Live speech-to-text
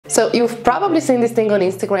So you've probably seen this thing on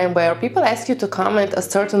Instagram where people ask you to comment a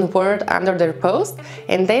certain word under their post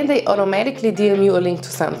and then they automatically DM you a link to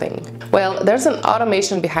something. Well, there's an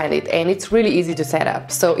automation behind it and it's really easy to set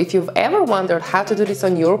up. So if you've ever wondered how to do this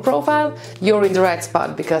on your profile, you're in the right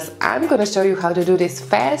spot because I'm gonna show you how to do this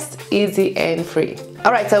fast, easy and free.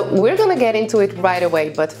 Alright, so we're gonna get into it right away,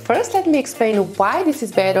 but first let me explain why this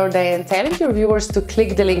is better than telling your viewers to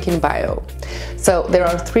click the link in bio. So there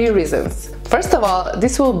are 3 reasons. First of all,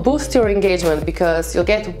 this will boost your engagement because you'll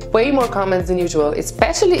get way more comments than usual,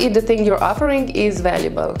 especially if the thing you're offering is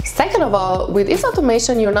valuable. Second of all, with this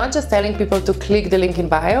automation, you're not just telling people to click the link in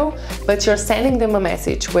bio, but you're sending them a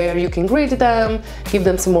message where you can greet them, give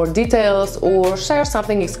them some more details, or share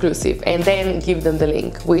something exclusive, and then give them the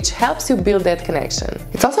link, which helps you build that connection.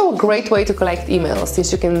 It's also a great way to collect emails,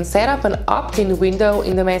 since you can set up an opt-in window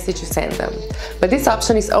in the message you send them. But this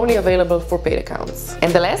option is only available for paid accounts.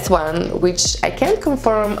 And the last one, which I can't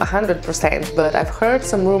confirm 100%, but I've heard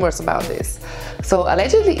some rumors about this. So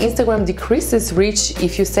allegedly Instagram decreases reach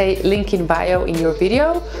if you say link in bio in your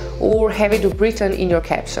video or have it written in your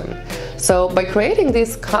caption. So by creating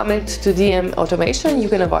this comment to DM automation, you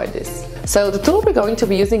can avoid this. So the tool we're going to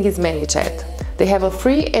be using is ManyChat. They have a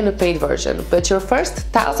free and a paid version, but your first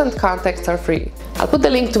 1,000 contacts are free. I'll put the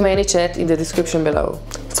link to ManyChat in the description below.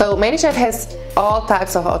 So ManyChat has all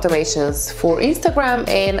types of automations for Instagram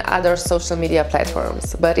and other social media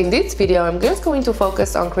platforms. But in this video, I'm just going to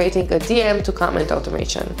focus on creating a DM to comment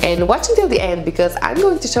automation. And watch until the end because I'm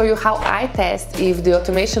going to show you how I test if the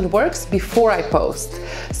automation works before I post.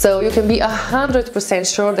 So you can be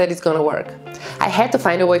 100% sure that it's gonna work. I had to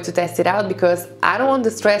find a way to test it out because I don't want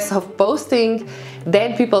the stress of posting,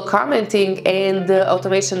 then people commenting and the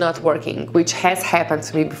automation not working, which has happened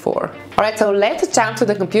to me before. Alright, so let's jump to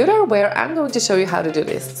the computer where I'm going to show you how to do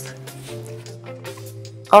this.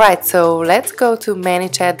 Alright, so let's go to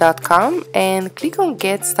ManyChat.com and click on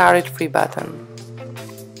Get Started Free button.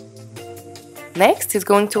 Next, it's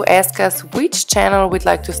going to ask us which channel we'd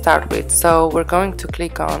like to start with, so we're going to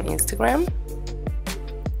click on Instagram.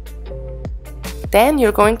 Then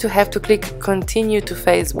you're going to have to click Continue to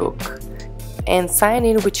Facebook and sign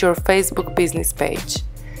in with your Facebook business page.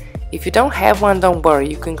 If you don't have one, don't worry,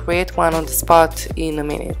 you can create one on the spot in a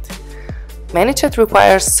minute. ManyChat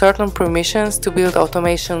requires certain permissions to build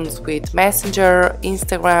automations with Messenger,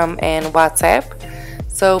 Instagram and WhatsApp,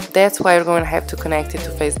 so that's why you're going to have to connect it to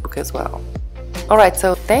Facebook as well. Alright,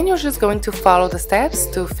 so then you're just going to follow the steps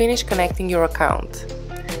to finish connecting your account.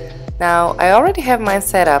 Now, I already have mine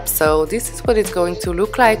set up, so this is what it's going to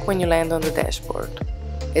look like when you land on the dashboard.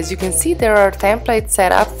 As you can see, there are templates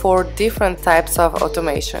set up for different types of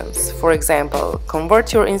automations. For example,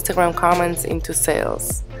 convert your Instagram comments into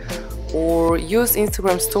sales, or use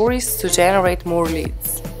Instagram stories to generate more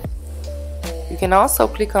leads. You can also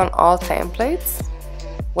click on all templates,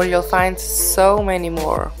 where you'll find so many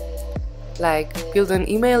more, like build an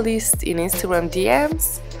email list in Instagram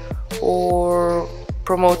DMs, or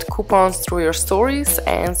promote coupons through your stories,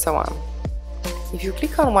 and so on. If you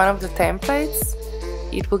click on one of the templates,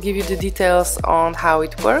 it will give you the details on how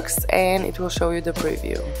it works and it will show you the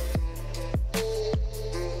preview.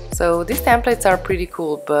 So these templates are pretty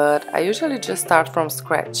cool, but I usually just start from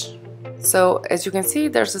scratch. So as you can see,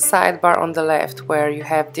 there's a sidebar on the left where you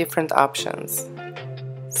have different options.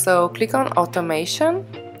 So click on Automation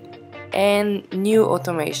and New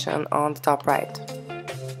Automation on the top right.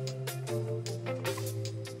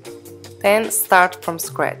 Then start from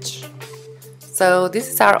scratch. So this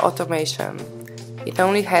is our automation. It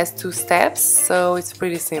only has 2 steps, so it's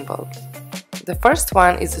pretty simple. The first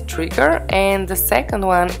one is a trigger and the second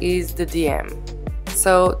one is the DM.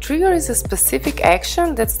 So trigger is a specific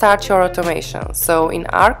action that starts your automation. So in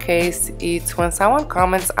our case, it's when someone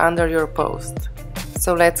comments under your post.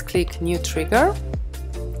 So let's click New Trigger.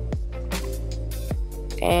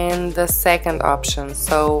 And the second option.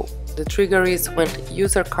 So the trigger is when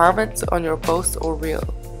user comments on your post or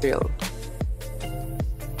reel.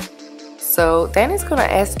 So then it's gonna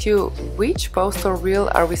ask you which post or reel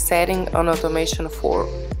are we setting an automation for.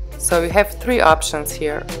 So you have 3 options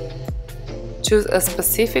here. Choose a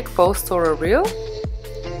specific post or a reel.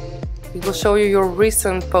 It will show you your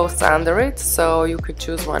recent posts under it, so you could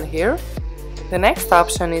choose one here. The next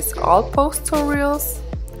option is all posts or reels,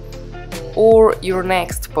 or your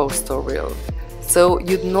next post or reel. So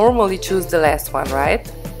you'd normally choose the last one, right?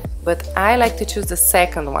 But I like to choose the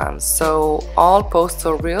second one, so all posts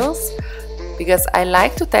or reels, because I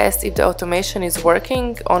like to test if the automation is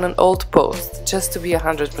working on an old post, just to be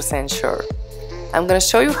 100% sure. I'm gonna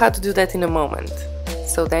show you how to do that in a moment.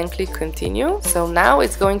 So then click Continue. So now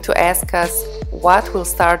it's going to ask us what will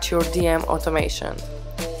start your DM automation.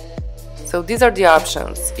 So these are the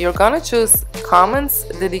options. You're gonna choose comments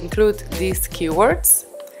that include these keywords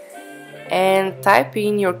and type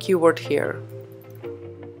in your keyword here.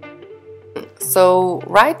 So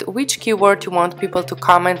write which keyword you want people to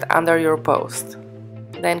comment under your post.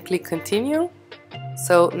 Then click continue.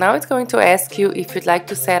 So now it's going to ask you if you'd like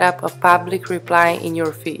to set up a public reply in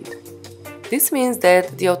your feed. This means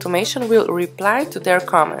that the automation will reply to their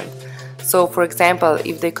comment. So for example,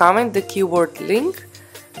 if they comment the keyword link,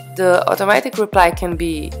 the automatic reply can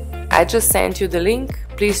be, I just sent you the link,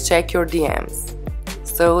 please check your DMs.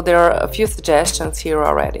 So there are a few suggestions here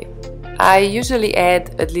already. I usually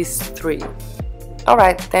add at least 3.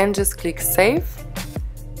 Alright, then just click save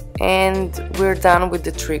and we're done with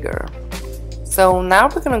the trigger. So now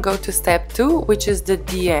we're gonna go to step 2, which is the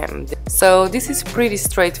DM. So this is pretty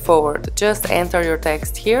straightforward. Just enter your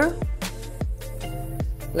text here.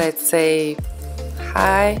 Let's say,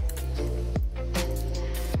 hi,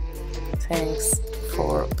 thanks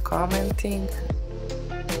for commenting.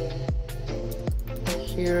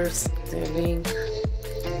 Here's the link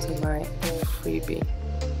to my freebie.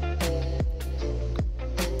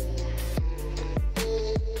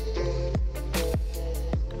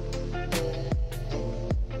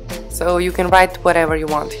 So you can write whatever you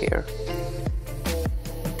want here.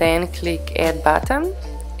 Then click add button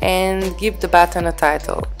and give the button a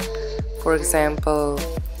title. For example,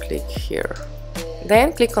 click here.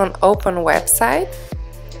 Then click on open website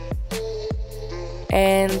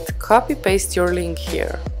and copy paste your link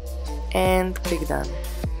here and click done.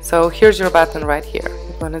 So here's your button right here.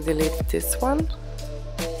 I'm gonna delete this one.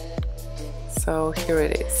 So here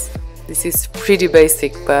it is. This is pretty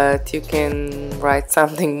basic, but you can write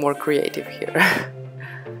something more creative here.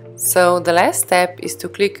 So the last step is to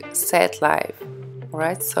click set live.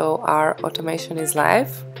 Alright, so our automation is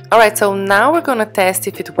live. Alright, so now we're gonna test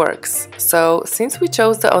if it works. So since we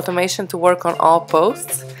chose the automation to work on all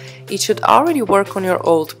posts, it should already work on your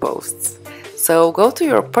old posts. So go to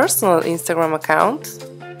your personal Instagram account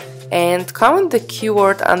and comment the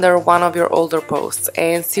keyword under one of your older posts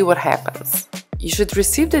and see what happens. You should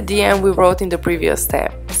receive the DM we wrote in the previous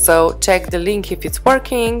step. So check the link if it's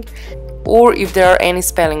working or if there are any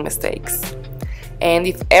spelling mistakes. And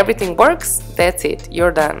if everything works, that's it,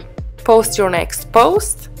 you're done. Post your next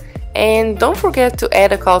post and don't forget to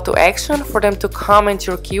add a call to action for them to comment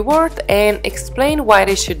your keyword and explain why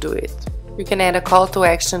they should do it. You can add a call to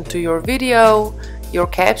action to your video, your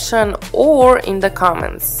caption, or in the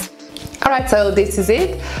comments. Alright, so this is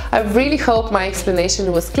it. I really hope my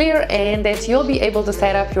explanation was clear and that you'll be able to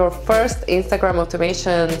set up your first Instagram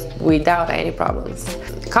automation without any problems.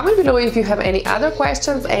 Comment below if you have any other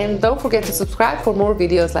questions and don't forget to subscribe for more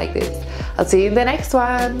videos like this. I'll see you in the next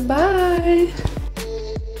one. Bye!